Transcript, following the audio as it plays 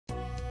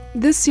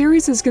This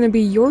series is going to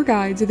be your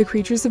guide to the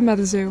creatures of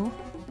MetaZoo.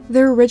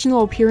 Their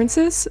original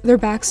appearances, their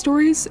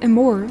backstories, and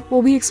more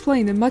will be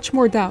explained in much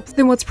more depth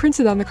than what's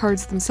printed on the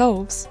cards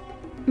themselves.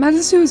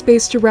 MetaZoo is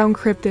based around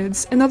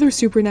cryptids and other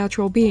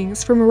supernatural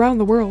beings from around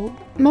the world.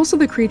 Most of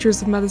the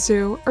creatures of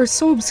MetaZoo are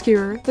so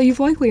obscure that you've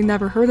likely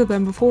never heard of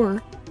them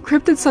before.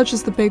 Cryptids such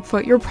as the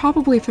Bigfoot you're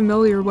probably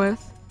familiar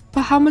with,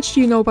 but how much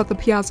do you know about the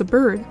Piazza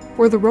bird,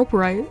 or the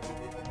roperite?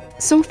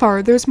 So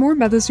far, there's more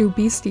MetaZoo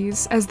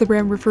Beasties, as the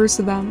brand refers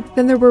to them,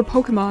 than there were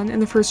Pokemon in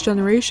the first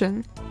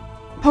generation.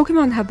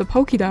 Pokemon had the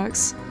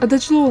Pokédex, a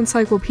digital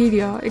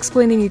encyclopedia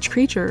explaining each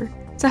creature,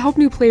 to help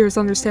new players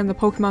understand the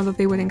Pokemon that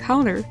they would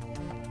encounter.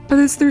 But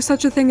is there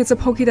such a thing as a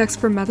Pokédex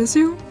for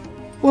MetaZoo?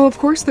 Well, of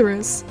course there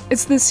is.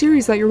 It's this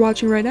series that you're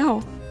watching right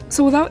now.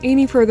 So without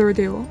any further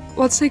ado,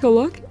 let's take a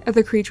look at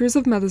the creatures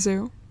of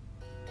MetaZoo.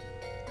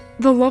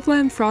 The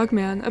Loveland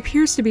Frogman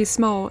appears to be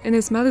small in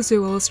his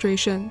MetaZoo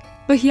illustration,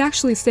 but he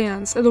actually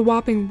stands at a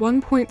whopping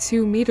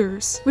 1.2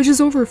 meters, which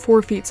is over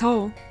 4 feet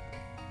tall.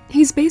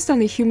 He's based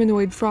on a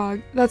humanoid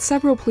frog that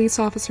several police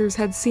officers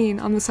had seen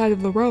on the side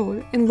of the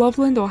road in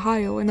Loveland,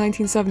 Ohio in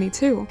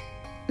 1972.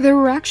 There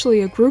were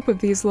actually a group of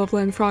these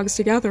Loveland frogs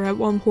together at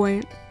one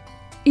point.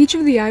 Each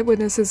of the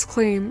eyewitnesses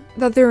claim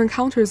that their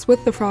encounters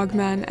with the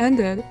frogmen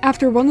ended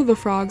after one of the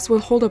frogs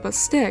would hold up a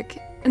stick,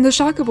 and the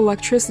shock of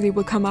electricity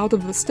would come out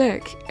of the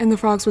stick, and the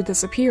frogs would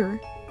disappear.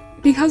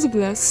 Because of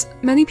this,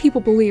 many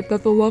people believe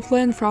that the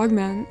Loveland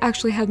frogmen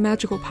actually had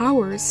magical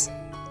powers,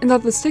 and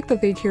that the stick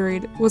that they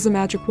carried was a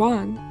magic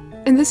wand.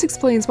 And this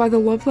explains why the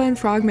Loveland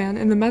frogman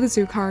in the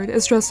MetaZoo card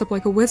is dressed up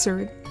like a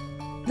wizard.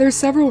 There's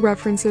several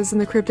references in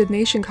the Cryptid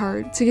Nation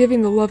card to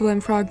giving the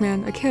Loveland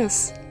frogman a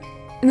kiss,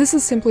 and this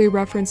is simply a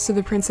reference to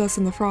the Princess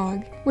and the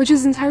Frog, which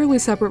is entirely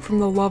separate from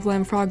the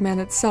Loveland frogman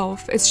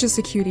itself. It's just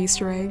a cute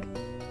Easter egg.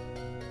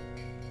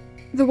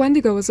 The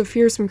Wendigo is a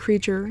fearsome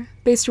creature,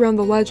 based around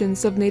the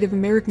legends of Native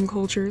American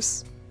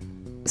cultures.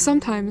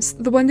 Sometimes,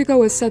 the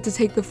Wendigo is said to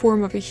take the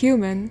form of a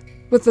human,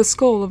 with the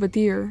skull of a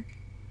deer.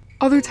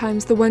 Other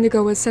times, the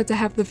Wendigo is said to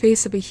have the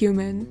face of a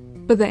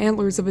human, but the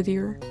antlers of a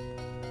deer.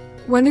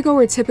 Wendigo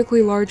are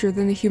typically larger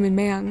than a human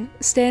man,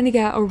 standing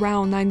at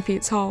around 9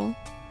 feet tall.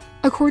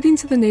 According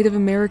to the Native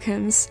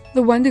Americans,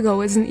 the Wendigo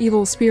is an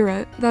evil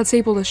spirit that's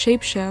able to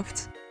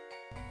shapeshift.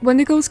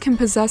 Wendigos can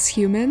possess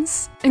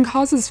humans, and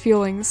causes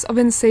feelings of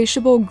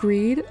insatiable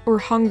greed or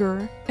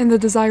hunger and the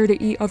desire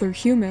to eat other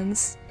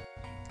humans.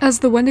 As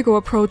the Wendigo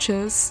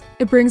approaches,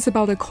 it brings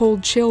about a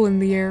cold chill in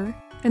the air,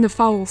 and a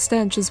foul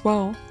stench as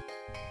well.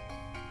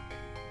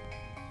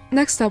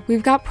 Next up,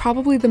 we've got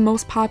probably the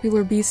most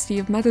popular beastie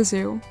of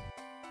MetaZoo.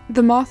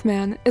 The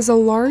Mothman is a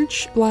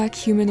large, black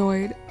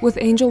humanoid with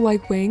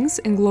angel-like wings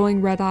and glowing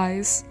red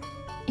eyes.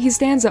 He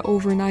stands at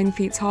over 9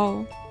 feet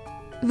tall.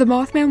 The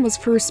Mothman was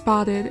first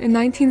spotted in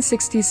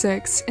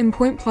 1966 in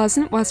Point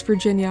Pleasant, West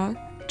Virginia,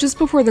 just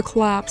before the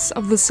collapse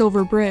of the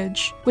Silver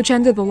Bridge, which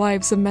ended the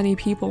lives of many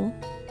people.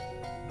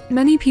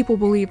 Many people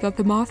believe that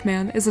the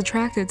Mothman is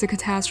attracted to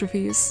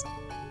catastrophes.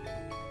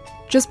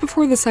 Just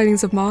before the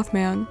sightings of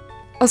Mothman,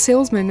 a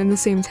salesman in the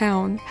same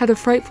town had a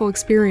frightful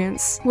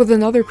experience with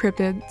another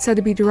cryptid said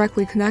to be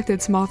directly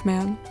connected to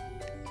Mothman.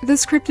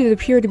 This cryptid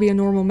appeared to be a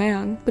normal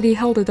man, but he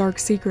held a dark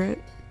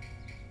secret.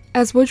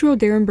 As Woodrow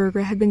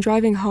Derenberger had been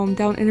driving home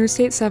down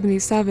Interstate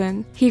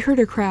 77, he heard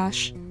a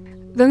crash.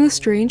 Then a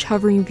strange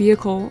hovering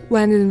vehicle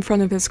landed in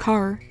front of his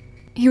car.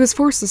 He was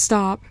forced to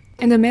stop,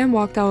 and a man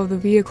walked out of the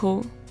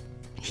vehicle.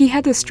 He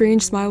had a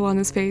strange smile on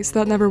his face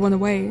that never went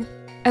away.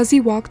 As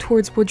he walked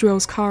towards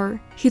Woodrow's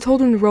car, he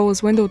told him to roll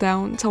his window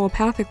down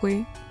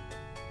telepathically.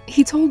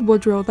 He told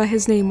Woodrow that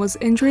his name was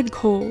Indrid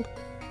Cold.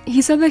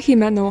 He said that he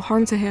meant no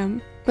harm to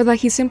him, but that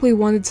he simply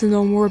wanted to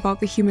know more about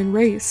the human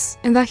race,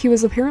 and that he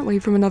was apparently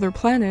from another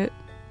planet.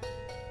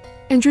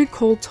 Indrid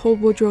Cold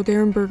told Woodrow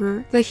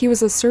Derenberger that he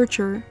was a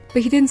searcher,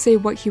 but he didn't say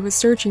what he was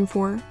searching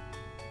for.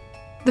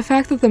 The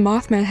fact that the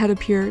Mothman had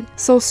appeared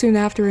so soon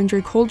after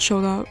Indrid Cold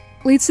showed up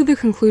leads to the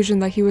conclusion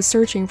that he was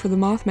searching for the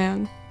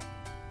Mothman.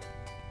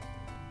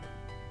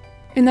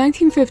 In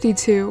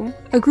 1952,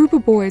 a group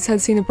of boys had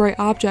seen a bright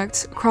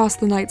object across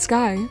the night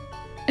sky.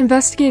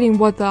 Investigating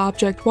what the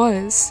object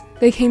was,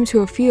 they came to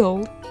a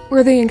field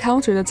where they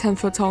encountered a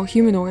 10-foot-tall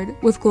humanoid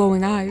with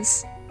glowing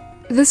eyes.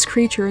 This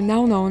creature,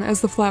 now known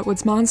as the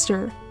Flatwoods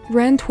Monster,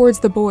 ran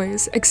towards the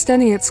boys,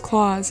 extending its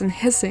claws and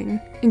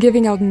hissing, and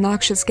giving out a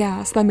noxious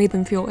gas that made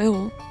them feel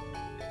ill.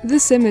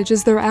 This image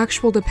is their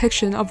actual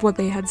depiction of what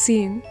they had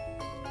seen.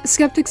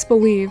 Skeptics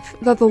believe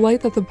that the light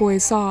that the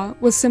boys saw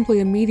was simply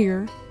a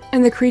meteor,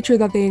 and the creature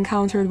that they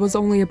encountered was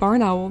only a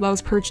barn owl that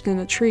was perched in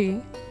a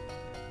tree.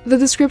 The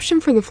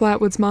description for the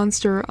Flatwoods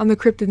Monster on the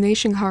Cryptid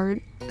Nation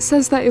card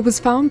says that it was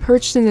found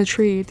perched in a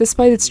tree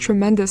despite its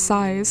tremendous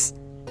size.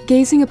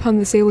 Gazing upon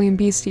this alien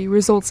beastie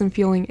results in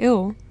feeling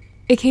ill.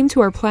 It came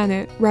to our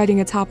planet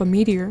riding atop a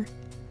meteor.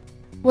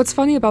 What's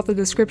funny about the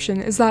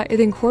description is that it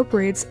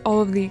incorporates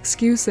all of the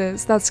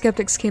excuses that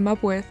skeptics came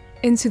up with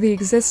into the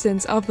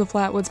existence of the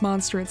Flatwoods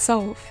Monster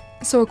itself.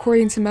 So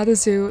according to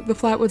MetaZoo, the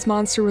Flatwoods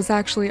Monster was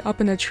actually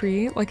up in a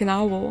tree like an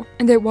owl,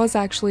 and it was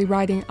actually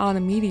riding on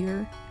a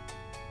meteor.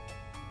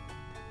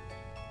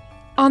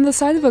 On the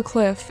side of a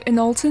cliff in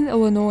Alton,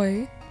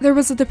 Illinois, there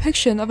was a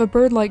depiction of a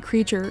bird-like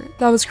creature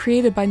that was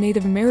created by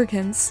Native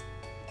Americans.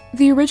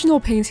 The original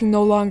painting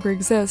no longer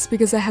exists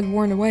because it had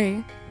worn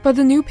away, but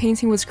a new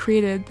painting was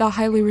created that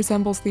highly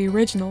resembles the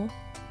original.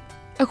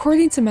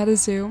 According to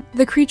MetaZoo,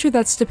 the creature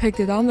that's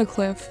depicted on the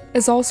cliff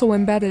is also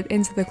embedded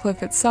into the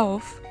cliff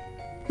itself.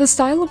 The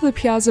style of the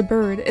piazza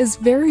bird is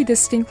very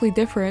distinctly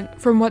different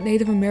from what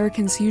Native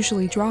Americans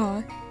usually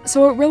draw,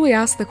 so it really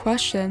asks the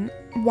question,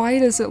 why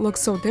does it look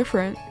so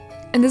different?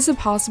 And is it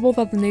possible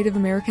that the Native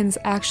Americans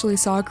actually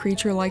saw a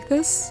creature like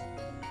this?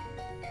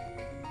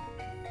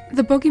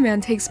 The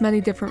boogeyman takes many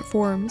different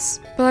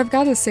forms, but I've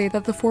gotta say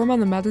that the form on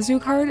the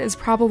MetaZoo card is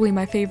probably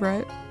my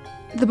favorite.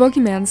 The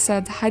boogeyman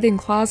said to hide in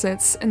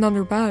closets and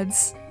under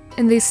beds,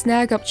 and they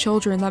snag up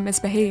children that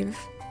misbehave.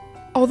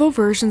 Although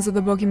versions of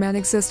the boogeyman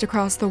exist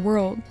across the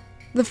world,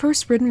 the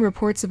first written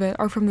reports of it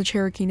are from the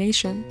Cherokee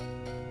Nation.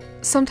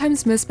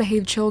 Sometimes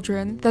misbehaved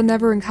children that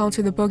never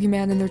encounter the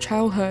boogeyman in their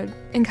childhood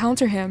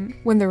encounter him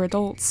when they're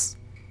adults.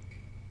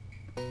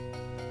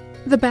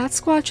 The bat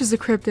squatch is a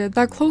cryptid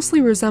that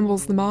closely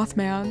resembles the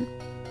Mothman,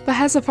 but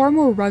has a far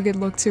more rugged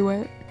look to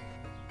it.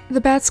 The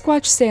bat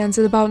squatch stands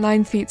at about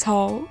 9 feet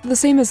tall, the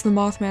same as the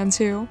Mothman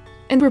too,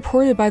 and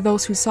reported by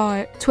those who saw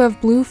it to have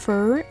blue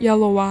fur,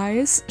 yellow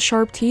eyes,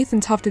 sharp teeth,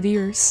 and tufted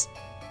ears.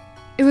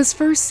 It was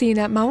first seen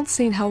at Mount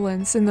St.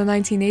 Helens in the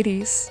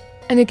 1980s,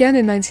 and again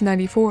in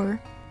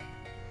 1994.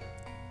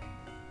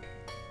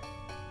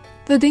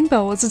 The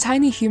dingbell is a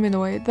tiny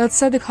humanoid that's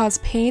said to cause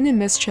pain and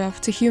mischief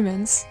to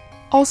humans.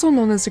 Also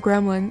known as a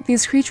gremlin,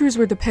 these creatures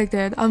were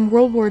depicted on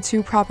World War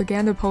II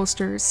propaganda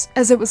posters,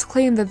 as it was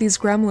claimed that these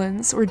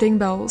gremlins, or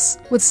dingbells,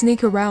 would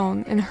sneak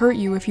around and hurt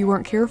you if you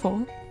weren't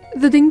careful.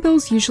 The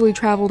dingbells usually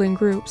traveled in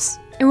groups,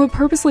 and would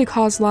purposely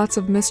cause lots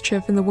of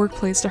mischief in the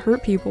workplace to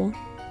hurt people.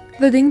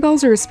 The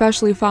dingbells are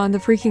especially fond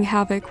of wreaking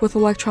havoc with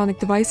electronic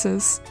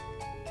devices.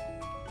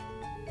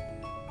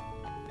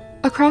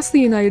 Across the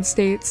United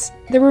States,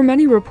 there were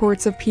many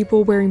reports of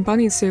people wearing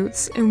bunny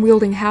suits and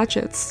wielding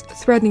hatchets,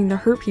 threatening to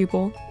hurt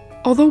people.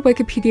 Although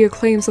Wikipedia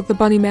claims that the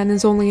bunny man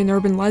is only an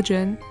urban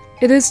legend,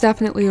 it is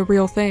definitely a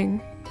real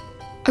thing.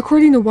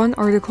 According to one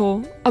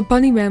article, a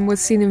bunny man was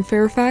seen in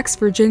Fairfax,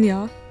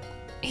 Virginia.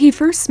 He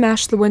first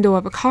smashed the window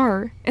of a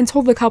car and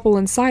told the couple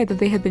inside that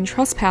they had been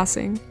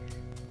trespassing.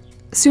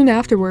 Soon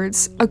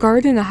afterwards, a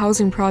guard in a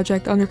housing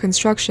project under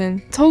construction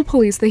told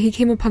police that he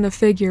came upon a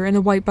figure in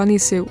a white bunny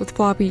suit with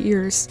floppy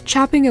ears,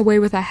 chopping away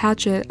with a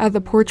hatchet at the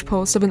porch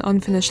post of an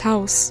unfinished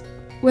house.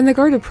 When the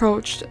guard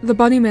approached, the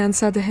bunny man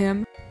said to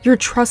him, "You're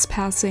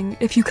trespassing.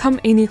 If you come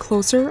any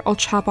closer, I'll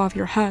chop off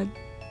your head."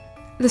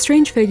 The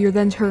strange figure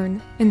then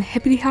turned and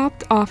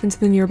hippity-hopped off into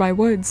the nearby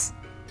woods.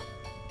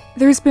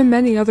 There's been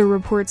many other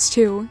reports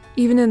too,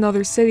 even in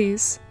other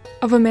cities,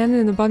 of a man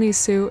in a bunny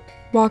suit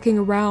walking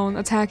around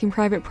attacking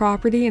private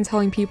property and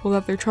telling people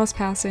that they're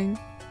trespassing.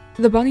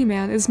 The bunny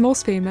man is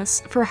most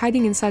famous for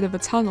hiding inside of a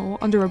tunnel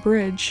under a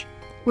bridge,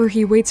 where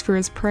he waits for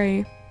his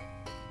prey.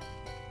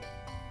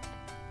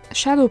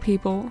 Shadow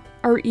people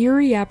are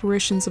eerie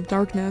apparitions of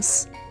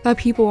darkness that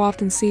people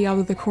often see out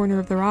of the corner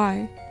of their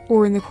eye,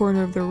 or in the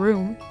corner of their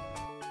room.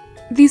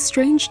 These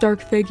strange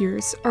dark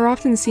figures are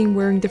often seen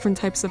wearing different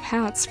types of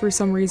hats for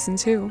some reason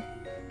too.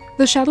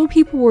 The shadow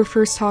people were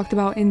first talked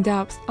about in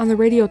depth on the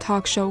radio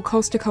talk show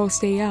Coast to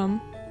Coast AM.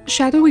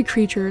 Shadowy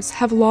creatures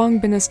have long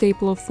been a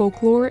staple of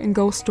folklore and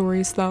ghost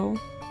stories though.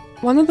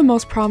 One of the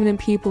most prominent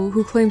people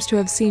who claims to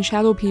have seen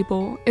shadow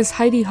people is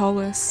Heidi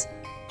Hollis.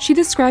 She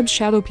describes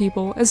shadow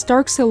people as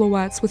dark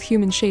silhouettes with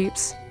human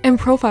shapes, and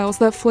profiles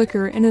that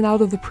flicker in and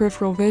out of the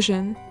peripheral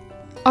vision.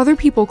 Other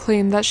people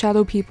claim that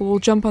shadow people will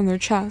jump on their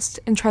chest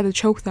and try to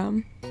choke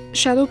them.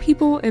 Shadow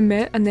people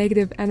emit a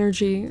negative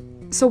energy,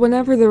 so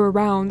whenever they're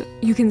around,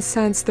 you can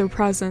sense their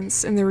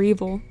presence and their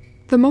evil.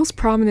 The most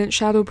prominent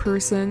shadow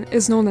person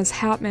is known as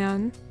Hat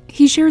Man.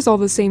 He shares all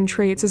the same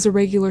traits as a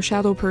regular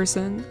shadow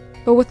person,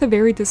 but with a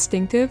very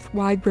distinctive,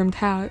 wide-brimmed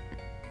hat.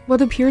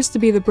 What appears to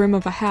be the brim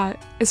of a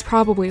hat is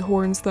probably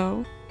horns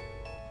though.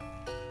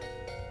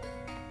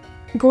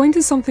 Going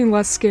to something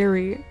less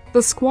scary, the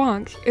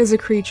squonk is a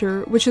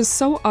creature which is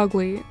so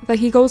ugly that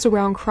he goes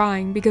around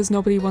crying because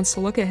nobody wants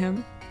to look at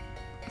him.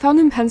 Found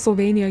in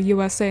Pennsylvania,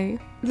 USA,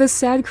 this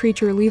sad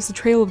creature leaves a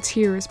trail of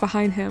tears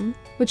behind him,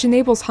 which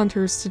enables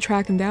hunters to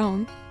track him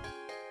down.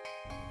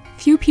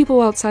 Few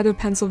people outside of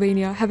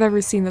Pennsylvania have ever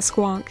seen the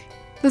squonk.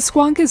 The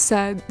squonk is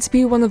said to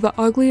be one of the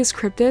ugliest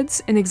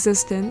cryptids in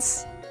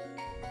existence.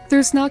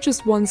 There's not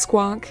just one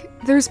squonk,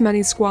 there's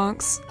many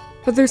squonks,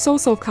 but they're so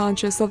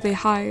self-conscious that they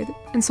hide,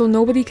 and so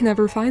nobody can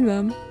ever find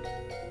them.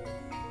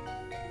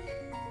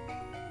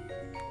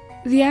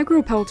 The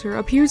agropelter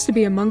appears to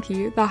be a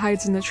monkey that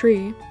hides in a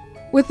tree,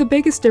 with the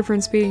biggest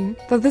difference being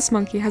that this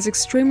monkey has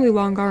extremely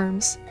long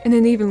arms and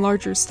an even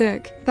larger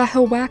stick that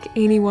he'll whack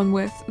anyone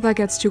with that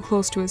gets too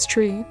close to his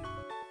tree.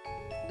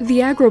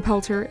 The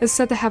agropelter is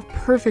said to have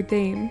perfect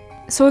aim,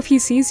 so if he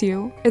sees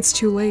you, it's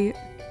too late.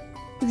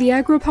 The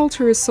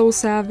agropelter is so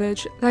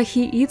savage that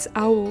he eats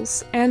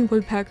owls and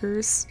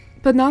woodpeckers,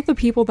 but not the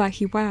people that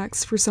he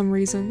whacks for some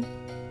reason.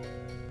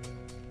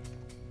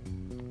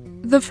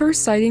 The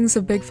first sightings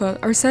of Bigfoot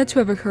are said to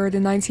have occurred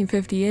in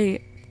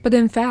 1958, but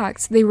in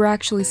fact, they were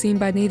actually seen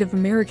by Native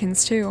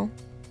Americans too.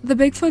 The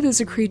Bigfoot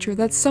is a creature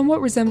that somewhat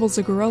resembles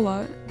a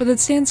gorilla, but it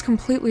stands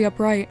completely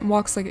upright and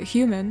walks like a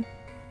human.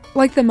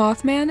 Like the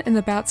Mothman and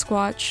the Bat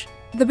Squatch,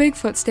 the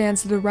Bigfoot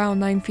stands at around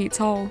 9 feet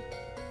tall.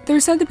 They're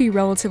said to be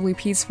relatively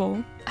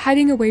peaceful,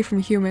 hiding away from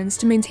humans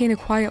to maintain a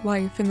quiet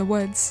life in the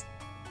woods.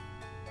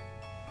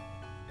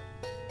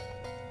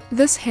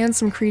 This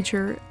handsome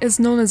creature is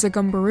known as a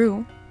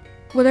gumbaroo.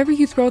 Whatever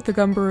you throw at the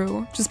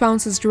gumbaroo just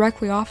bounces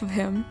directly off of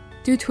him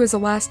due to his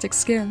elastic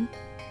skin.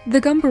 The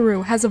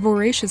gumbaroo has a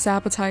voracious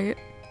appetite,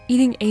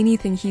 eating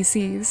anything he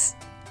sees,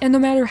 and no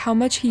matter how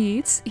much he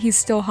eats, he's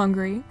still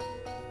hungry.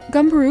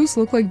 Gumbaroos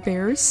look like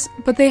bears,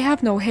 but they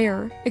have no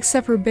hair,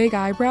 except for big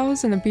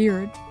eyebrows and a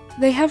beard.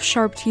 They have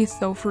sharp teeth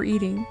though for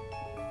eating.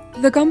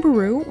 The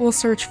gumbaroo will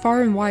search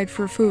far and wide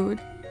for food,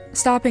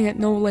 stopping at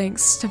no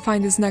lengths to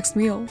find his next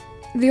meal.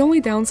 The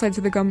only downside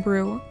to the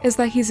gumbaroo is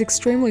that he's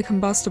extremely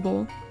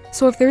combustible,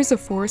 so if there's a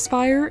forest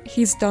fire,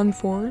 he's done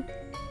for.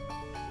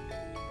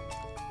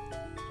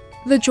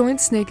 The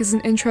joint snake is an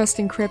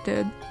interesting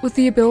cryptid, with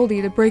the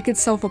ability to break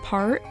itself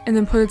apart and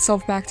then put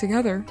itself back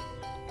together.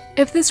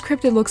 If this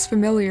cryptid looks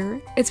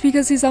familiar, it's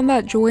because he's on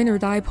that join or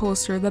die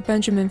poster that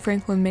Benjamin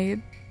Franklin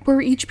made,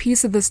 where each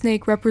piece of the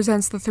snake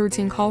represents the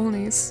 13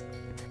 colonies.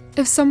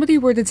 If somebody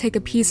were to take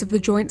a piece of the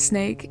joint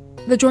snake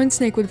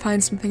would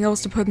find something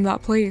else to put in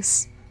that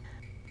place.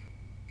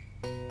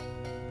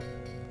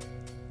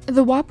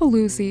 The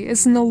Wapaloozie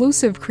is an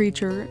elusive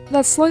creature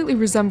that slightly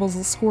resembles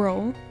a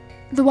squirrel.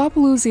 The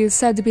Wapaloozie is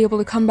said to be able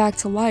to come back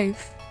to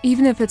life,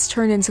 even if it's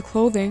turned into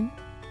clothing.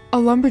 A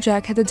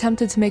lumberjack had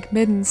attempted to make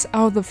middens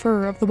out of the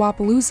fur of the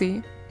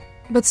Wapaloozie,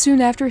 but soon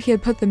after he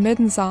had put the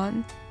middens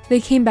on, they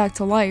came back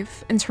to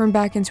life and turned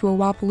back into a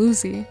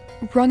Wapaloozie,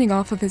 running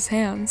off of his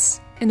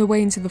hands and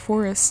away into the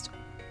forest.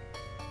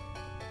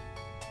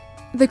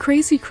 The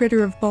crazy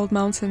critter of Bald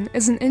Mountain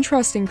is an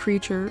interesting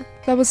creature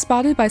that was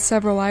spotted by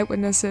several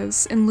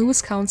eyewitnesses in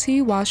Lewis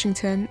County,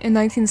 Washington in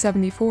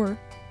 1974.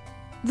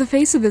 The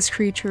face of this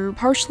creature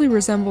partially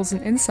resembles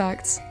an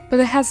insect, but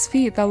it has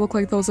feet that look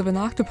like those of an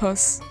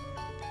octopus.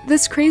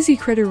 This crazy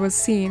critter was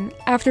seen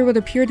after what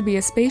appeared to be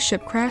a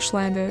spaceship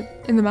crash-landed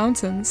in the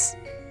mountains.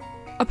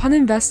 Upon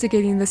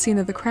investigating the scene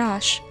of the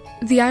crash,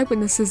 the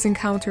eyewitnesses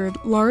encountered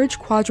large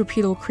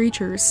quadrupedal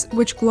creatures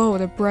which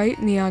glowed a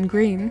bright neon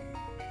green.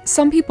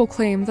 Some people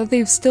claim that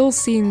they've still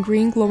seen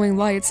green glowing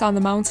lights on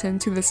the mountain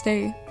to this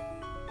day.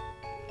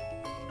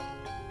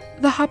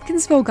 The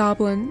Hopkinsville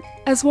Goblin,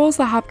 as well as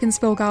the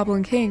Hopkinsville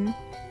Goblin King,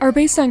 are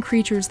based on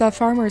creatures that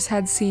farmers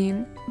had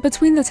seen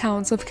between the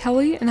towns of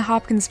Kelly and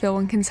Hopkinsville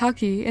in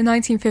Kentucky in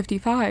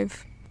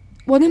 1955.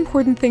 One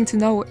important thing to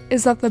note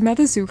is that the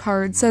MetaZoo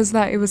card says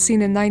that it was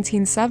seen in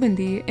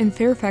 1970 in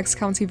Fairfax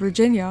County,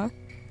 Virginia.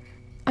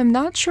 I'm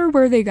not sure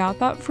where they got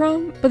that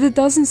from, but it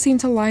doesn't seem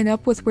to line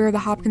up with where the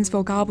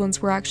Hopkinsville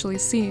Goblins were actually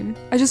seen.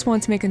 I just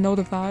wanted to make a note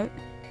of that.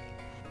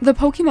 The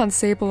Pokemon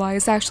Sableye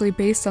is actually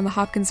based on the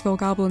Hopkinsville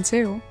Goblin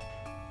too.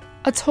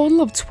 A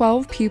total of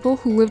 12 people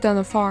who lived on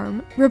a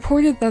farm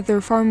reported that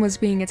their farm was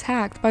being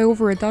attacked by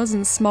over a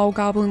dozen small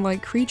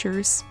goblin-like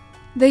creatures.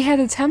 They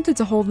had attempted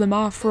to hold them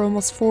off for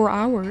almost 4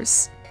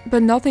 hours,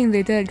 but nothing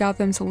they did got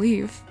them to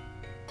leave.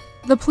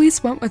 The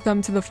police went with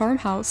them to the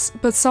farmhouse,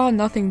 but saw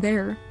nothing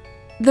there.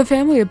 The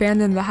family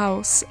abandoned the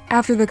house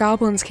after the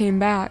goblins came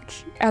back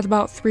at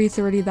about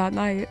 3:30 that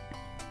night.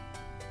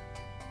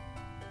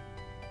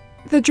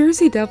 The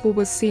Jersey Devil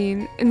was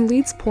seen in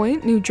Leeds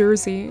Point, New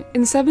Jersey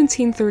in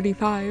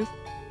 1735.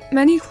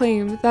 Many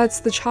claim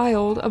that's the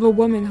child of a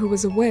woman who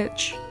was a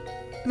witch.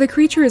 The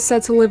creature is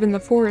said to live in the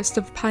forest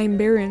of Pine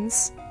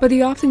Barrens, but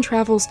he often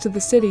travels to the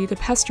city to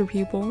pester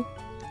people.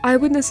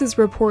 Eyewitnesses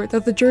report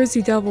that the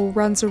Jersey Devil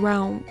runs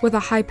around with a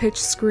high-pitched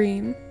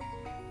scream.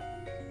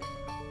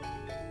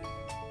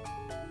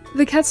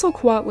 The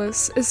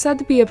Quetzalcoatlus is said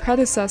to be a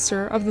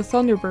predecessor of the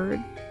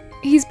Thunderbird.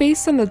 He's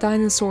based on the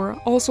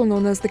dinosaur also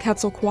known as the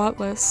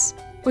Quetzalcoatlus,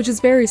 which is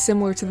very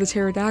similar to the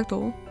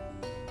pterodactyl.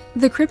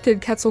 The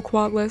cryptid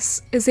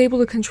Quetzalcoatlus is able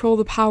to control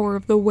the power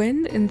of the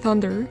wind and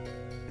thunder.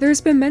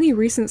 There's been many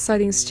recent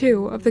sightings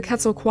too of the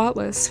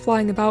Quetzalcoatlus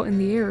flying about in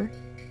the air.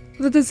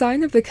 The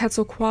design of the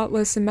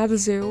Quetzalcoatlus in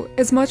MetaZoo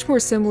is much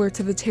more similar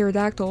to the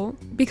pterodactyl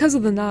because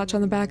of the notch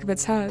on the back of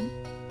its head.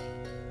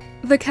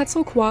 The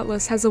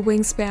Quetzalcoatlus has a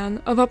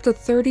wingspan of up to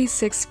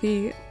 36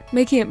 feet,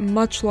 making it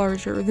much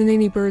larger than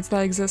any birds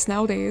that exist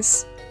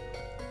nowadays.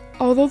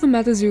 Although the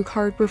MetaZoo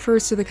card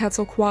refers to the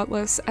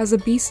Quetzalcoatlus as a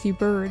beastie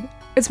bird,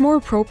 it's more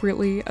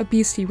appropriately a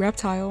beastie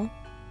reptile.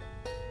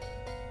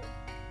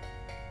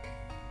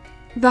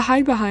 The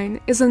Hide-Behind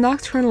is a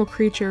nocturnal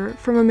creature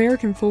from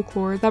American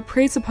folklore that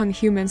preys upon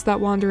humans that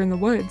wander in the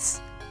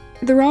woods.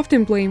 They're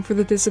often blamed for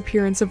the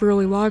disappearance of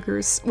early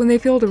loggers when they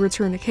fail to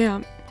return to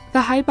camp. The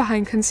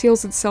Hide-Behind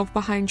conceals itself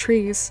behind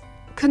trees,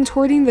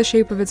 contorting the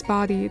shape of its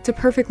body to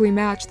perfectly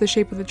match the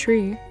shape of the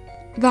tree.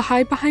 The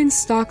Hide-Behind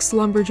stalks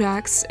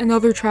lumberjacks and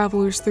other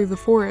travelers through the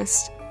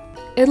forest.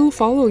 It'll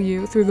follow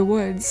you through the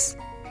woods,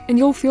 and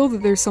you'll feel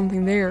that there's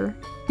something there,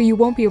 but you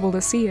won't be able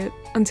to see it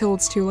until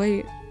it's too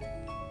late.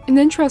 An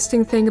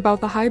interesting thing about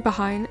the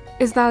hide-behind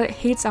is that it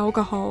hates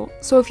alcohol,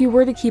 so if you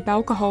were to keep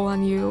alcohol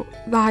on you,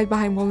 the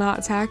hide-behind will not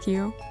attack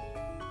you.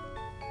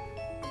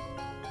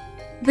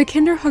 The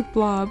Kinderhook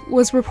blob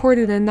was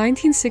reported in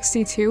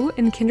 1962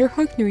 in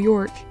Kinderhook, New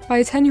York, by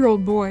a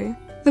 10-year-old boy.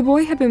 The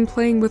boy had been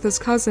playing with his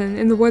cousin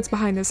in the woods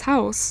behind his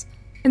house,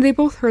 and they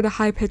both heard a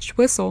high-pitched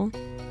whistle.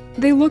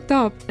 They looked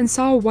up and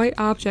saw a white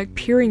object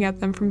peering at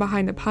them from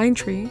behind a pine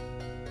tree.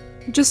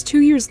 Just 2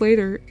 years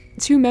later,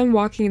 two men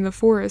walking in the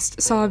forest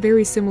saw a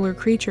very similar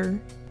creature.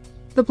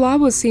 The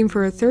blob was seen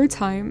for a third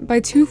time by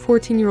two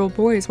 14-year-old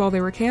boys while they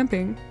were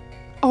camping.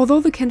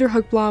 Although the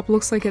Kinderhook blob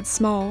looks like it's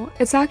small,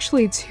 it's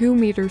actually 2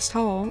 meters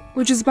tall,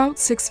 which is about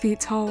 6 feet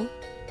tall.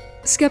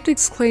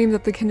 Skeptics claim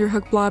that the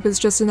Kinderhook blob is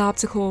just an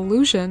optical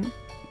illusion,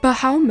 but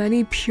how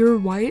many pure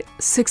white,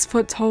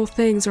 6-foot-tall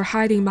things are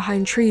hiding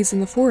behind trees in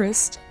the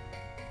forest?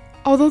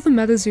 Although the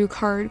MetaZoo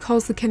card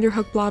calls the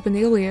Kinderhook blob an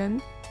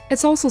alien,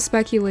 it's also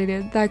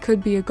speculated that it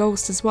could be a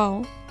ghost as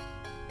well.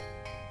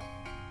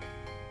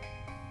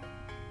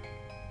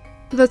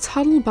 The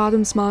Tuttle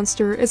Bottoms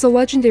monster is a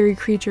legendary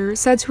creature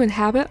said to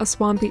inhabit a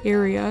swampy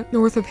area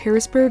north of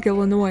Harrisburg,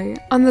 Illinois,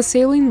 on the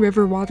Saline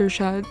River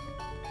watershed.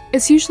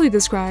 It's usually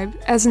described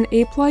as an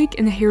ape-like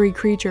and hairy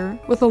creature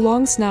with a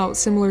long snout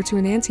similar to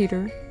an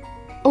anteater.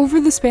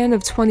 Over the span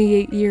of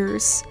 28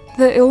 years,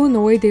 the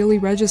Illinois Daily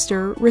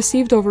Register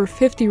received over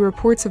 50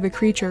 reports of the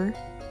creature.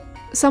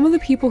 Some of the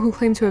people who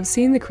claim to have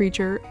seen the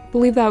creature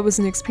believe that it was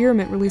an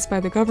experiment released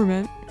by the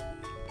government.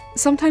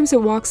 Sometimes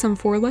it walks on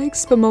 4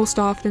 legs, but most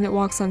often it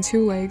walks on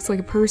 2 legs like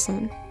a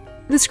person.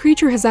 This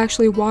creature has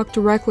actually walked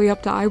directly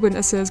up to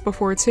eyewitnesses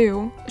before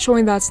too,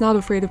 showing that it's not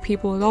afraid of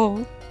people at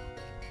all.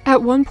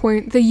 At one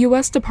point, the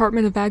US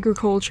Department of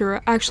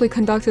Agriculture actually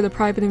conducted a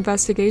private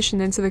investigation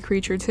into the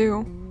creature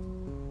too.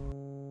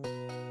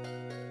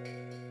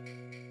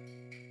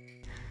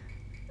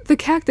 The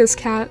cactus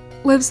cat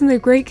lives in the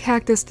Great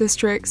Cactus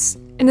Districts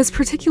and is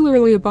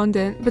particularly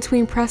abundant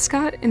between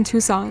Prescott and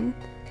Tucson.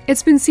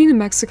 It's been seen in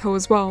Mexico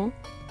as well.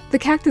 The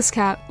cactus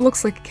cat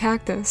looks like a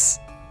cactus.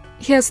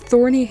 He has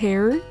thorny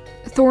hair,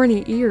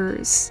 thorny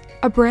ears,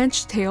 a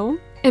branched tail,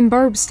 and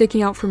barbs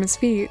sticking out from his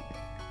feet.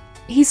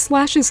 He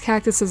slashes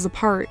cactuses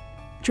apart,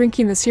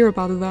 drinking the syrup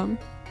out of them.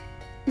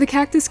 The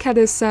cactus cat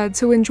is said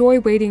to enjoy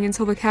waiting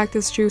until the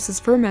cactus juice is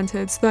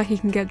fermented so that he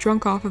can get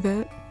drunk off of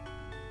it.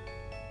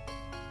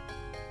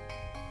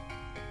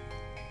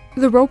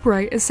 The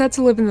roperite is said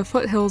to live in the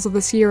foothills of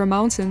the Sierra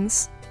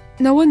Mountains.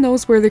 No one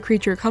knows where the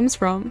creature comes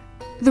from.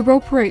 The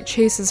roperite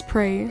chases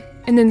prey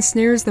and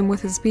ensnares them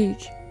with his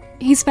beak.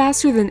 He's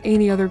faster than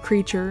any other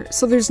creature,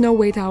 so there's no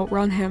way to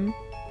outrun him.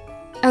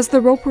 As the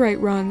roperite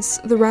runs,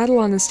 the rattle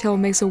on his tail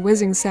makes a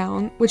whizzing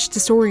sound, which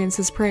disorients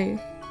his prey.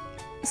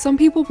 Some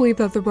people believe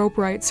that the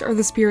roperites are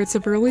the spirits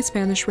of early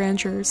Spanish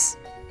ranchers.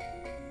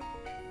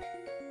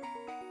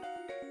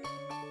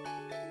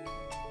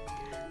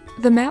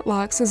 The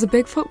Matlox is a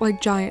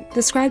Bigfoot-like giant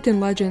described in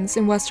legends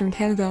in Western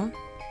Canada.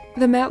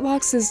 The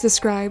Matlox is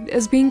described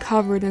as being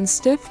covered in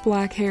stiff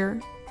black hair.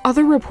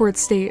 Other reports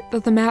state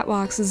that the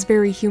Matlox is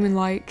very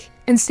human-like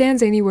and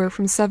stands anywhere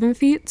from 7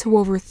 feet to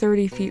over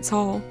 30 feet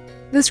tall.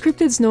 This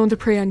cryptid's known to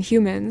prey on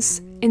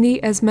humans and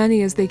eat as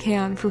many as they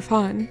can for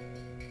fun.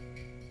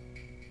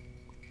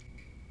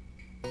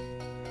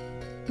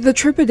 The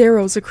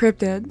Tripodero is a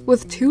cryptid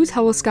with 2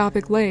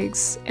 telescopic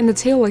legs and a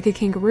tail like a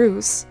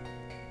kangaroo's.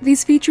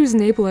 These features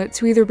enable it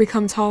to either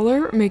become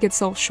taller or make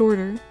itself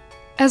shorter.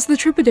 As the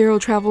Tripodero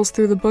travels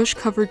through the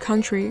bush-covered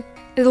country,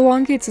 it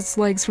elongates its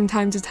legs from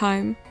time to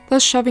time,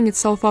 thus shoving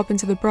itself up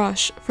into the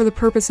brush for the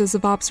purposes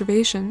of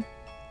observation.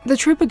 The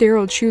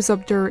Tripodero chews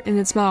up dirt in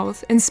its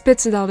mouth and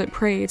spits it out at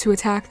prey to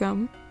attack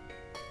them.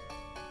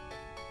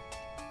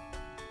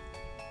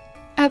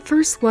 At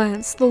first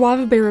glance, the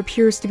lava bear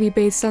appears to be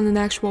based on an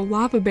actual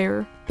lava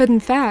bear, but in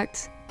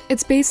fact,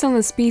 it's based on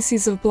a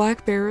species of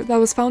black bear that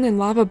was found in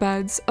lava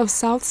beds of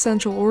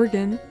south-central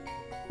Oregon.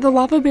 The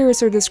lava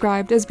bears are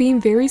described as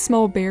being very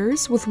small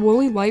bears with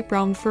woolly light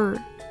brown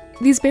fur.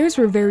 These bears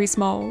were very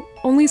small,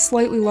 only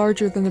slightly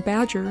larger than a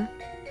badger.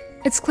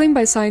 It's claimed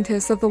by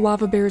scientists that the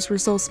lava bears were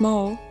so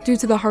small due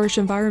to the harsh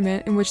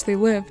environment in which they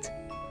lived.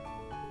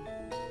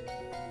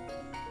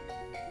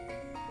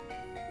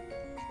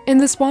 In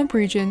the swamp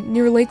region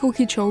near Lake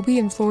Okeechobee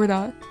in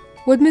Florida,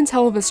 woodmen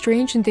tell of a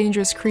strange and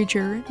dangerous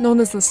creature known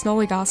as the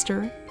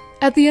snollygoster.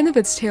 At the end of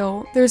its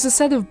tail, there's a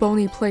set of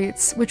bony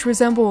plates which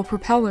resemble a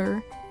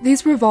propeller.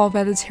 These revolve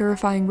at a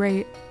terrifying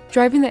rate,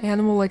 driving the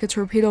animal like a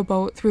torpedo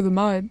boat through the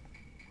mud.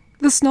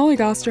 The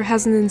snollygoster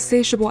has an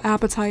insatiable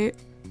appetite,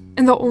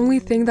 and the only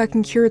thing that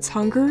can cure its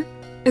hunger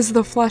is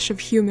the flesh of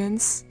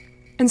humans.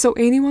 And so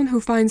anyone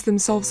who finds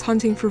themselves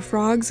hunting for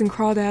frogs and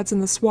crawdads in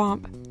the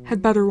swamp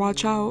had better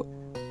watch out.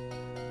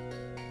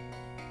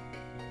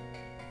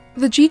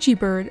 The Gigi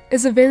bird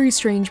is a very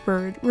strange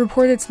bird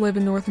reported to live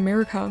in North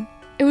America.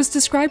 It was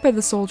described by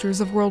the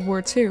soldiers of World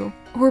War II,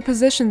 who were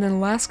positioned in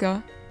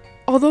Alaska.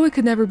 Although it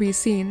could never be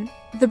seen,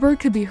 the bird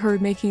could be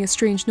heard making a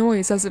strange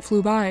noise as it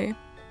flew by.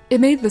 It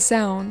made the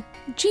sound,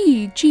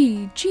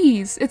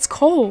 Geez, it's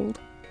cold.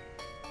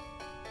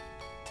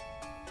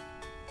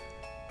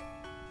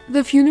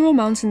 The Funeral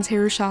Mountain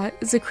Pteroshot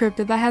is a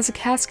cryptid that has a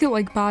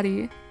casket-like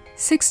body,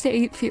 6 to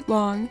 8 feet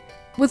long,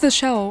 with a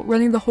shell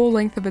running the whole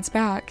length of its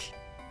back.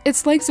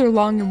 Its legs are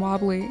long and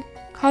wobbly,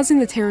 causing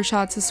the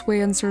pteroshot to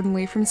sway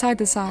uncertainly from side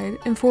to side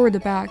and forward to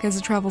back as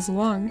it travels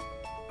along.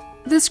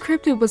 This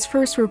cryptid was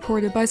first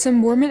reported by some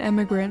Mormon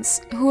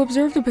immigrants who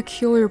observed a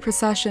peculiar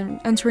procession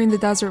entering the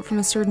desert from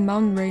a certain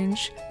mountain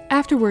range,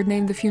 afterward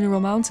named the Funeral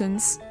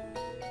Mountains.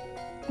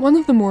 One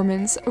of the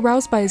Mormons,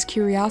 aroused by his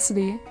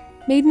curiosity,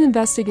 made an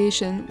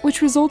investigation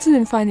which resulted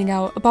in finding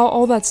out about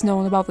all that's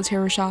known about the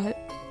pteroshot.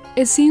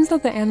 It seems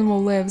that the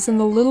animal lives in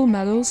the little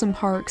meadows and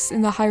parks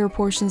in the higher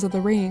portions of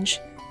the range,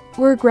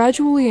 where it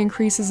gradually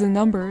increases in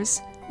numbers,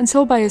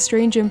 until by a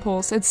strange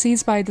impulse it's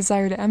seized by a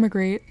desire to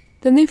emigrate.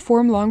 Then they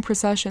form long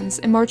processions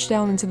and march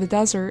down into the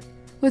desert,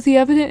 with the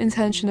evident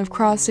intention of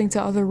crossing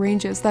to other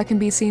ranges that can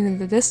be seen in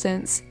the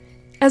distance.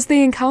 As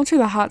they encounter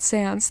the hot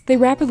sands, they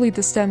rapidly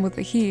distend with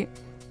the heat,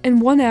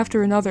 and one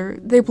after another,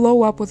 they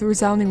blow up with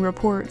resounding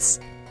reports,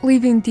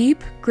 leaving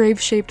deep,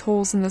 grave-shaped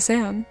holes in the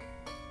sand.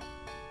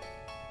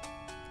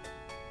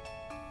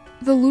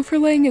 The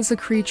Lufferlang is a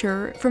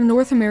creature from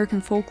North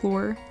American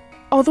folklore.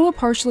 Although it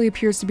partially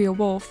appears to be a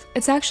wolf,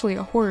 it's actually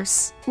a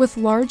horse, with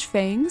large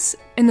fangs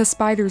and a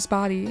spider's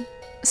body.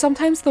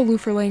 Sometimes the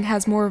Lufferlang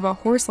has more of a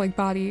horse-like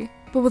body,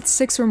 but with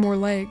 6 or more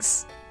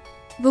legs.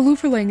 The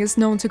Lufferlang is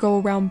known to go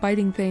around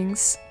biting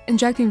things,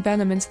 injecting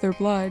venom into their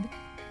blood,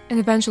 and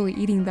eventually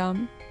eating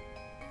them.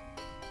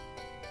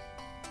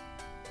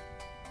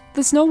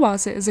 The snow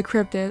wasset is a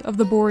cryptid of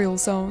the boreal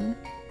zone.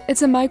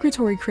 It's a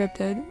migratory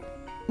cryptid,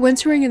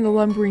 wintering in the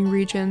lumbering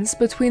regions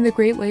between the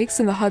Great Lakes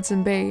and the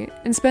Hudson Bay,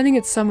 and spending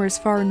its summers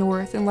far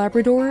north in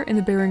Labrador and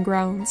the Barren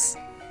Grounds.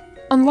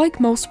 Unlike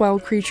most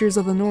wild creatures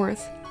of the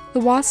north, the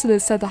wasset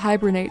is said to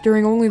hibernate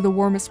during only the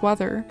warmest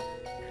weather.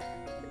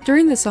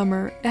 During the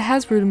summer, it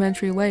has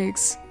rudimentary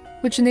legs,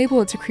 which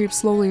enable it to creep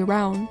slowly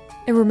around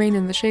and remain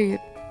in the shade.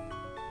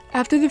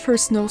 After the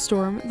first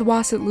snowstorm, the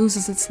wasset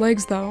loses its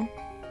legs though.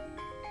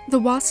 The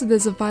wasset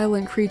is a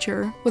violent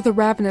creature with a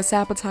ravenous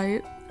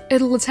appetite.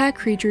 It'll attack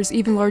creatures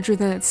even larger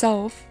than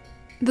itself.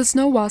 The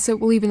snow wasset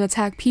will even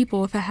attack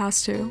people if it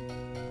has to.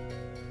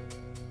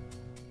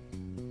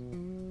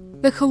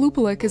 The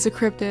Kalupalik is a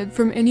cryptid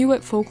from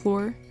Inuit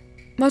folklore.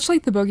 Much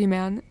like the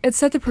boogeyman, it's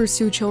said to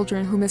pursue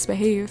children who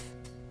misbehave.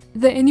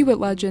 The Inuit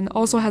legend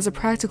also has a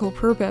practical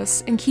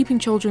purpose in keeping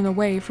children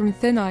away from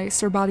thin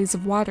ice or bodies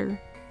of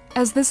water,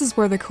 as this is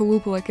where the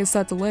Kalupalik is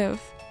said to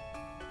live.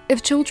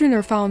 If children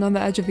are found on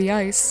the edge of the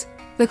ice,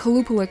 the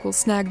Kalupalik will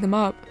snag them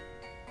up.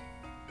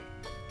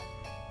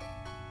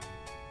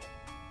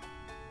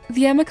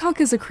 The Amakuk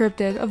is a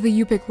cryptid of the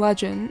Yupik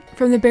legend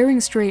from the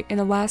Bering Strait in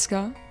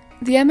Alaska.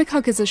 The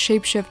Amakuk is a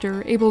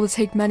shapeshifter able to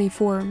take many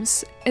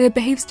forms, and it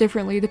behaves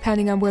differently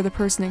depending on where the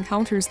person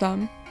encounters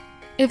them.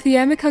 If the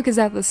Amakuk is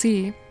at the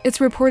sea,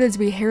 it's reported to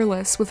be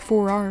hairless with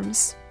 4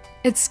 arms.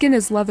 Its skin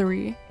is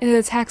leathery, and it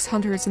attacks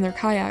hunters in their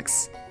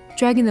kayaks,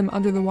 dragging them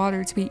under the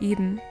water to be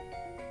eaten.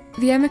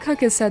 The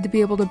Amakuk is said to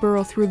be able to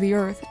burrow through the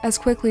earth as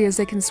quickly as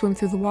it can swim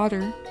through the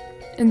water,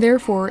 and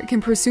therefore it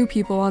can pursue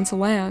people onto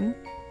land.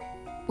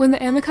 When the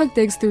Amakuk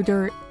digs through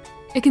dirt,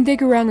 it can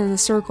dig around in a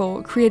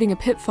circle, creating a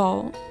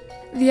pitfall.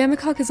 The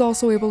Amakuk is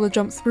also able to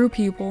jump through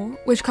people,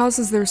 which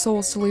causes their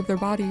souls to leave their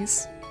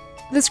bodies.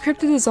 This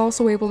cryptid is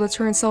also able to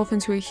turn itself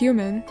into a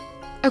human.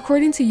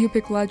 According to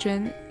Yupik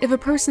legend, if a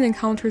person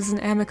encounters an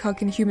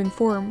Amakuk in human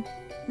form,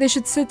 they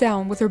should sit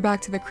down with their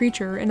back to the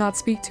creature and not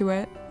speak to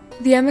it.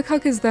 The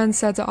Amakuk is then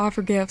said to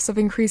offer gifts of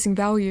increasing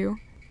value.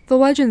 The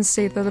legends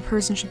state that a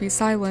person should be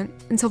silent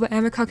until the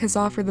Amakuk has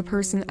offered the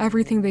person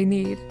everything they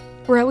need,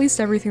 or at least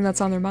everything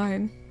that's on their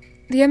mind.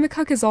 The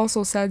Amakuk is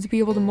also said to be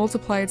able to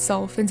multiply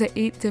itself into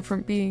 8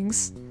 different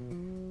beings.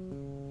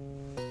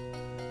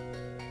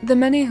 The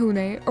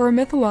Menehune are a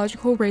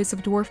mythological race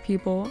of dwarf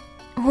people,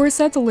 who are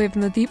said to live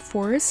in the deep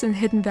forests and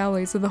hidden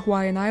valleys of the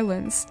Hawaiian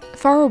Islands,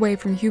 far away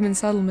from human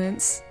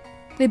settlements.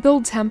 They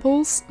build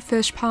temples,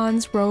 fish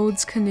ponds,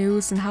 roads,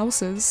 canoes, and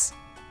houses.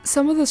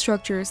 Some of the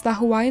structures that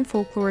Hawaiian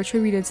folklore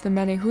attributed to the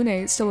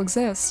Menehune still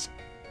exist.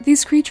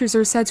 These creatures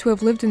are said to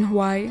have lived in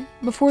Hawaii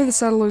before the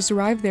settlers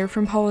arrived there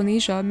from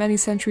Polynesia many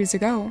centuries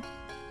ago.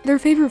 Their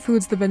favorite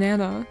food's the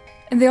banana,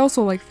 and they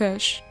also like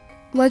fish.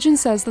 Legend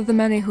says that the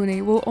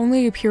Menehune will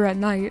only appear at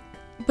night,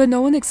 but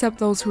no one except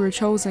those who are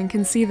chosen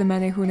can see the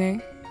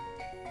Menehune.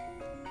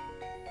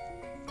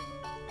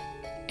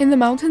 In the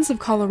mountains of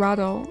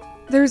Colorado,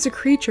 there is a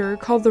creature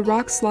called the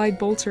rock slide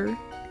bolter.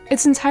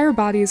 Its entire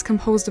body is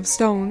composed of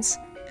stones,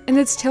 and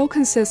its tail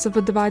consists of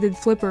a divided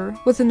flipper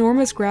with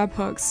enormous grab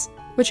hooks,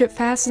 which it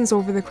fastens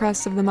over the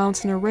crest of the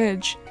mountain or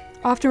ridge,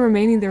 often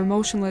remaining there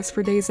motionless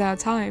for days at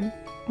a time,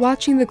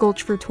 watching the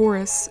gulch for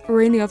tourists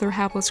or any other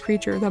hapless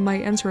creature that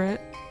might enter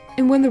it.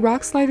 And when the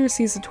rock slider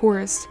sees a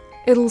tourist,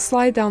 it'll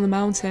slide down the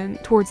mountain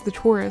towards the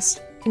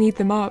tourist and eat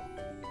them up.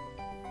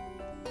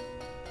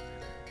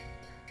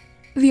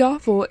 The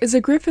Offal is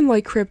a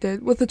griffin-like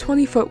cryptid with a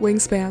 20-foot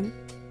wingspan.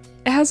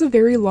 It has a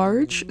very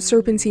large,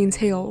 serpentine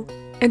tail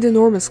and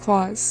enormous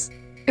claws.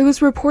 It was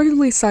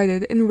reportedly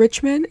sighted in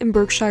Richmond and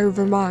Berkshire,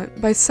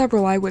 Vermont by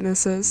several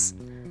eyewitnesses.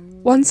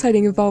 One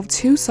sighting involved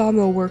 2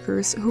 sawmill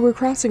workers who were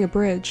crossing a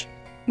bridge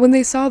when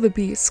they saw the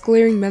beast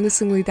glaring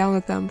menacingly down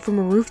at them from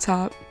a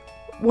rooftop.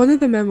 One of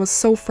the men was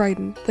so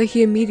frightened that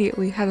he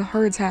immediately had a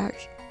heart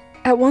attack.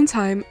 At one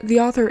time, the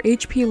author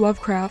H.P.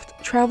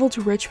 Lovecraft traveled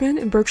to Richmond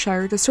and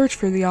Berkshire to search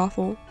for the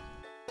offal.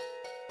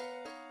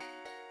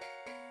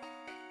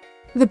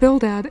 The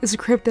Bildad is a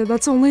cryptid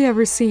that's only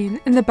ever seen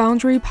in the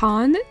Boundary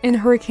Pond in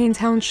Hurricane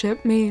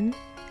Township, Maine.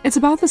 It's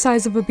about the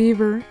size of a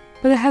beaver,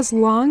 but it has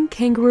long,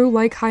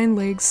 kangaroo-like hind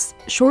legs,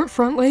 short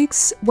front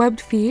legs,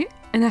 webbed feet,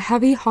 and a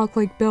heavy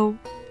hawk-like bill.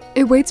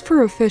 It waits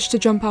for a fish to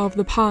jump out of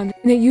the pond,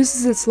 and it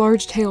uses its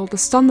large tail to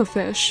stun the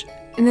fish,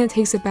 and then it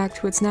takes it back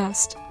to its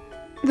nest.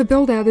 The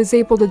Bildad is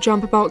able to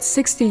jump about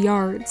 60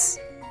 yards.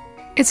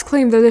 It's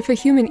claimed that if a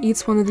human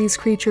eats one of these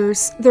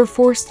creatures, they're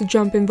forced to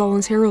jump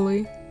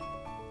involuntarily.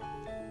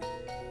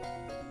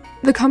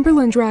 The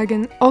Cumberland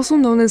dragon, also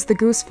known as the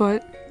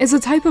goosefoot, is a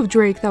type of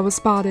drake that was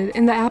spotted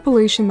in the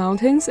Appalachian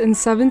Mountains in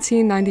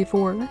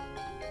 1794.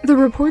 The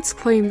reports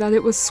claim that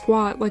it was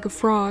squat like a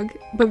frog,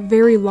 but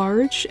very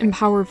large and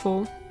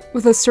powerful,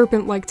 with a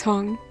serpent-like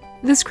tongue.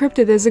 This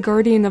cryptid is a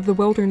guardian of the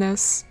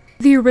wilderness.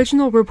 The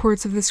original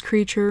reports of this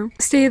creature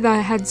stated that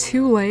it had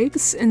 2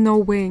 legs and no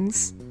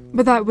wings,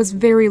 but that it was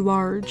very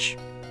large.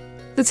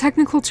 The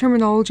technical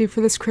terminology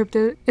for this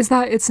cryptid is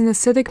that it's an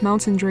acidic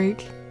mountain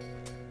drake.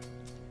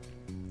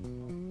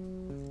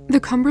 The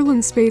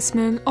Cumberland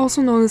Spaceman,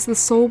 also known as the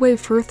Solway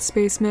Firth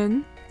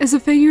Spaceman, is a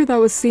figure that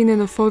was seen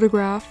in a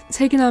photograph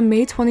taken on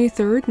May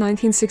 23,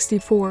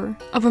 1964,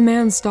 of a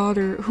man's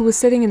daughter who was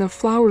sitting in a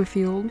flower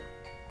field.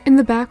 In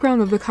the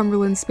background of the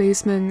Cumberland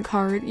Spaceman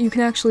card, you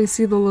can actually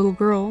see the little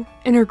girl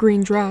in her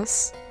green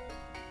dress.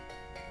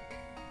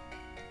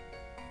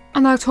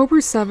 On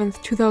October 7,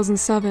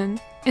 2007,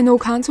 in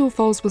Oconto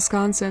Falls,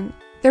 Wisconsin,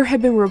 there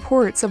had been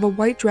reports of a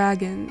white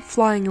dragon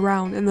flying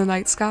around in the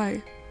night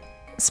sky.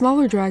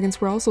 Smaller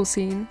dragons were also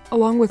seen,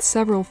 along with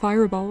several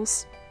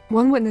fireballs.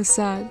 One witness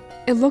said,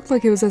 "It looked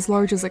like it was as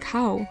large as a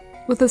cow,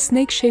 with a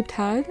snake-shaped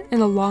head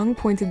and a long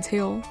pointed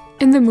tail."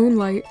 In the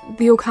moonlight,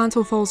 the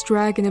Oconto Falls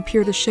dragon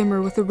appeared to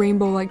shimmer with a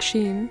rainbow-like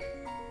sheen.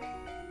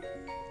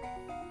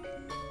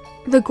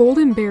 The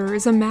golden bear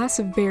is a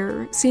massive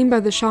bear seen by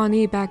the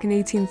Shawnee back in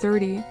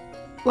 1830.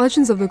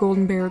 Legends of the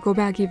golden bear go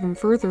back even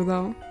further,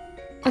 though.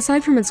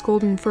 Aside from its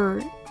golden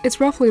fur,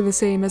 it's roughly the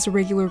same as a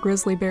regular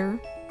grizzly bear.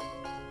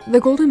 The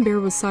golden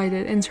bear was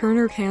sighted in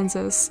Turner,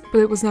 Kansas,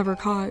 but it was never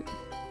caught.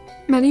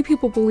 Many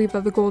people believe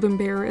that the golden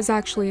bear is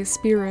actually a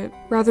spirit,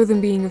 rather than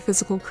being a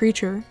physical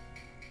creature.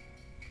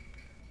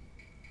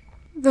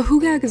 The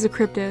hugag is a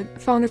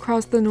cryptid found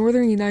across the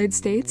northern United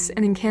States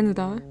and in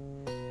Canada.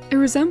 It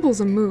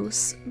resembles a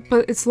moose,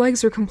 but its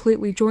legs are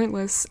completely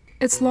jointless.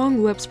 Its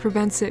long lips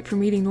prevents it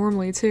from eating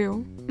normally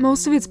too.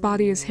 Most of its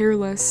body is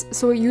hairless,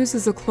 so it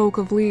uses a cloak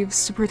of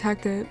leaves to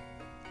protect it.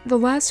 The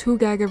last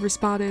hugag ever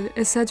spotted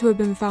is said to have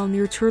been found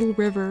near Turtle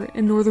River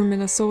in northern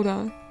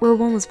Minnesota, where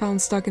one was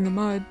found stuck in the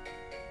mud.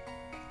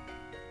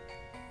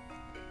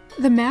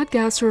 The Mad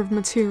Gasser of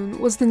Mattoon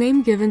was the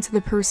name given to the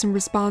person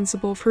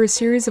responsible for a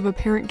series of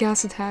apparent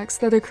gas attacks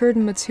that occurred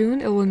in Mattoon,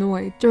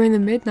 Illinois during the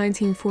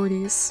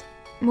mid-1940s.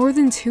 More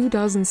than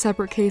 24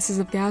 separate cases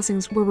of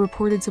gassings were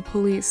reported to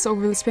police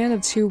over the span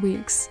of 2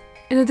 weeks,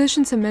 in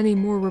addition to many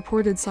more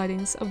reported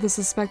sightings of the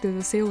suspected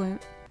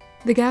assailant.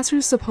 The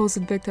gassers'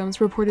 supposed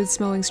victims reported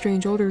smelling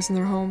strange odors in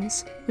their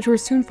homes, which were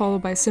soon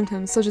followed by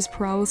symptoms such as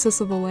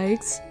paralysis of the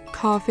legs,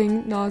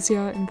 coughing,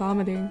 nausea, and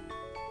vomiting.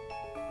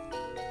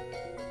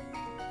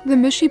 The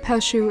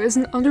Mishipeshu is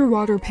an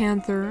underwater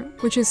panther,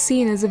 which is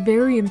seen as a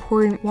very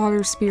important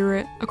water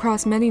spirit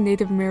across many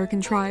Native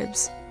American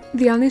tribes.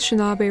 The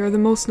Anishinaabe are the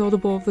most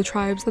notable of the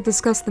tribes that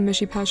discuss the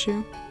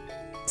Mishipeshu.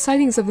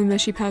 Sightings of the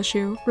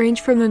Mishipeshu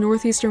range from the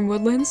northeastern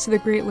woodlands to the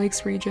Great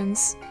Lakes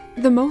regions.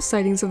 The most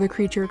sightings of the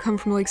creature come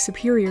from Lake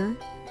Superior.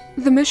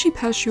 The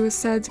Mishipeshu is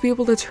said to be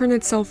able to turn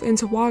itself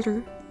into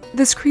water.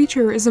 This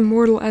creature is a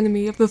mortal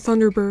enemy of the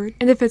thunderbird,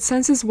 and if it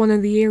senses one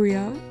in the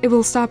area, it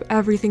will stop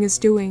everything it's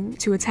doing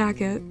to attack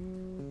it.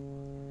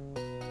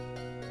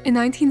 In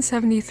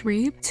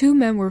 1973, 2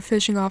 men were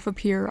fishing off a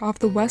pier off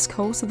the west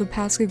coast of the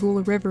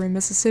Pascagoula River in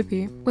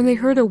Mississippi when they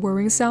heard a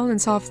whirring sound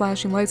and saw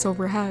flashing lights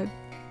overhead.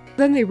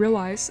 Then they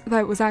realized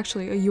that it was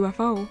actually a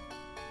UFO.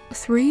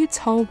 3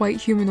 tall white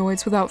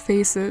humanoids without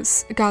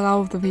faces got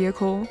out of the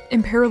vehicle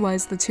and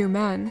paralyzed the 2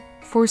 men,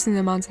 forcing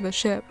them onto the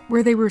ship,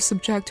 where they were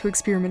subject to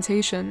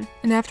experimentation,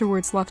 and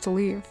afterwards left to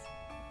leave.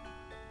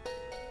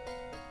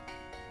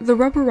 The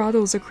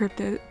Rubberado is a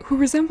cryptid who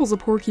resembles a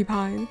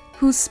porcupine,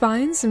 whose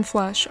spines and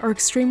flesh are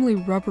extremely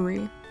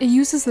rubbery. It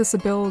uses this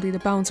ability to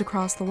bounce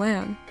across the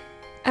land.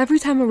 Every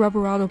time a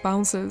Rubberado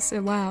bounces,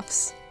 it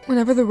laughs.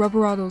 Whenever the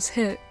Rubberados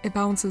hit, it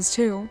bounces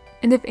too.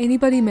 And if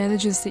anybody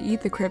manages to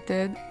eat the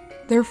cryptid,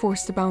 they're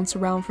forced to bounce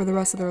around for the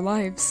rest of their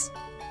lives.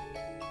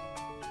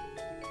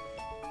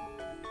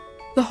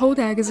 The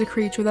hodag is a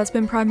creature that's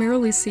been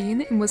primarily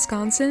seen in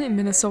Wisconsin and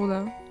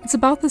Minnesota. It's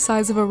about the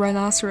size of a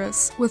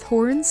rhinoceros, with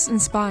horns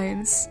and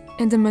spines,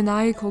 and a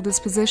maniacal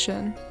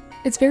disposition.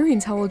 It's very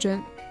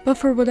intelligent, but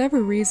for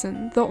whatever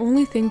reason, the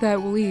only thing that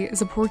it will eat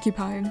is a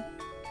porcupine.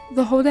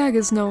 The hodag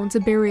is known to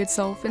bury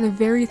itself in a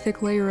very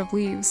thick layer of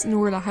leaves in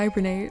order to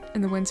hibernate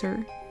in the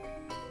winter.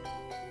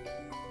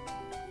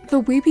 The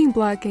weeping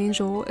black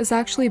angel is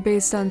actually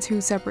based on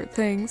two separate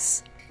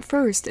things.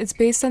 First, it's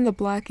based on the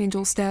Black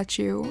Angel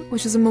statue,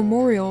 which is a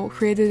memorial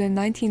created in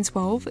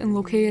 1912 and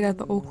located at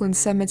the Oakland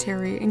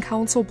Cemetery in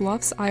Council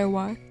Bluffs,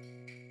 Iowa.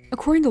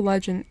 According to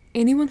legend,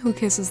 anyone who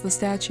kisses the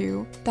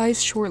statue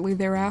dies shortly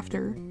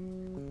thereafter.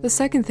 The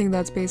second thing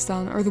that's based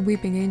on are the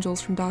weeping angels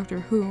from Doctor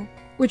Who,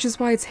 which is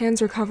why its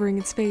hands are covering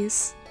its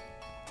face.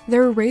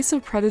 They're a race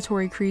of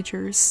predatory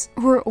creatures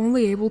who are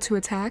only able to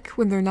attack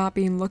when they're not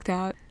being looked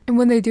at, and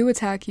when they do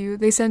attack you,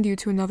 they send you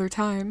to another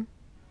time.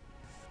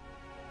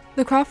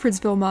 The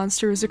Crawfordsville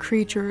monster is a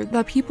creature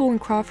that people in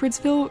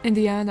Crawfordsville,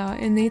 Indiana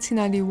in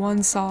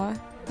 1891 saw.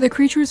 The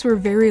creatures were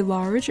very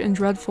large and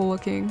dreadful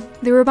looking.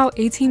 They were about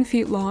 18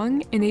 feet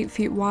long and 8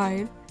 feet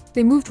wide.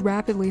 They moved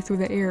rapidly through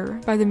the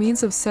air by the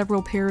means of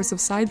several pairs of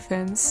side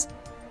fins.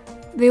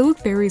 They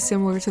look very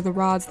similar to the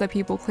rods that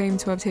people claim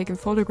to have taken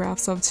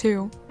photographs of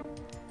too.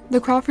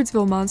 The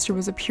Crawfordsville monster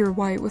was a pure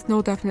white with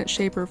no definite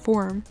shape or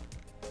form.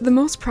 The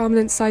most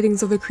prominent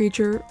sightings of the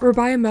creature were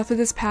by a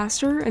Methodist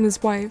pastor and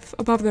his wife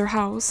above their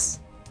house.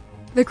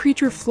 The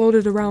creature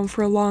floated around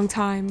for a long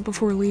time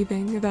before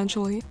leaving,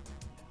 eventually.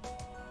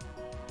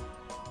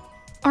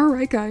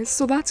 Alright guys,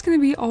 so that's gonna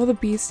be all the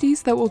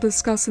beasties that we'll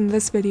discuss in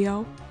this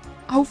video.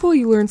 Hopefully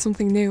you learned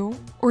something new,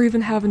 or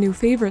even have a new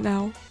favorite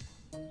now.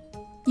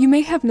 You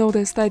may have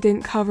noticed that I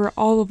didn't cover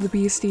all of the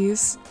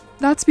beasties.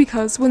 That's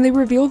because when they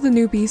reveal the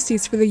new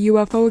beasties for the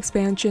UFO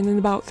expansion in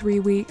about 3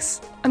 weeks,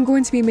 I'm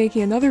going to be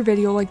making another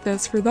video like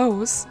this for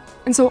those,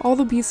 and so all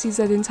the beasties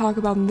I didn't talk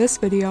about in this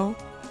video,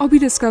 I'll be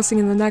discussing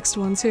in the next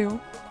one too.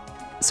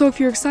 So if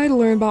you're excited to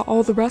learn about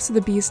all the rest of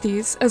the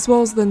beasties, as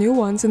well as the new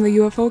ones in the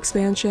UFO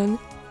expansion,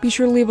 be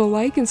sure to leave a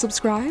like and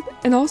subscribe,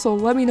 and also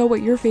let me know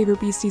what your favorite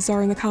beasties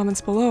are in the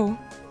comments below.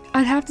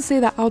 I'd have to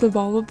say that out of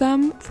all of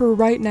them, for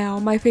right now,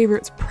 my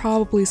favorite's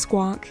probably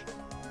Squonk.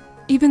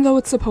 Even though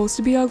it's supposed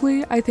to be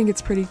ugly, I think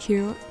it's pretty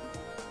cute.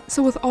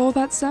 So with all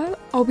that said,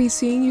 I'll be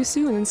seeing you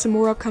soon in some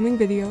more upcoming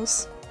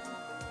videos.